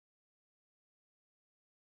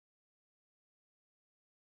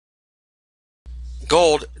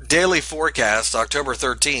Gold daily forecast, October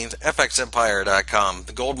 13th, fxempire.com.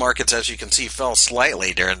 The gold markets, as you can see, fell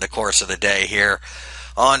slightly during the course of the day here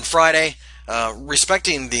on Friday,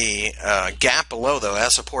 respecting the gap below, though,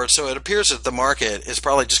 as support. So it appears that the market is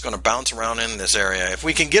probably just going to bounce around in this area. If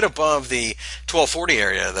we can get above the 1240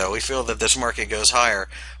 area, though, we feel that this market goes higher.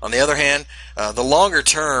 On the other hand, the longer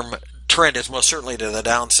term trend is most certainly to the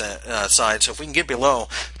downside. So if we can get below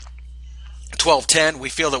 1210, we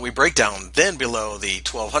feel that we break down then below the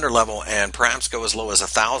 1200 level and perhaps go as low as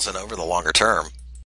 1000 over the longer term.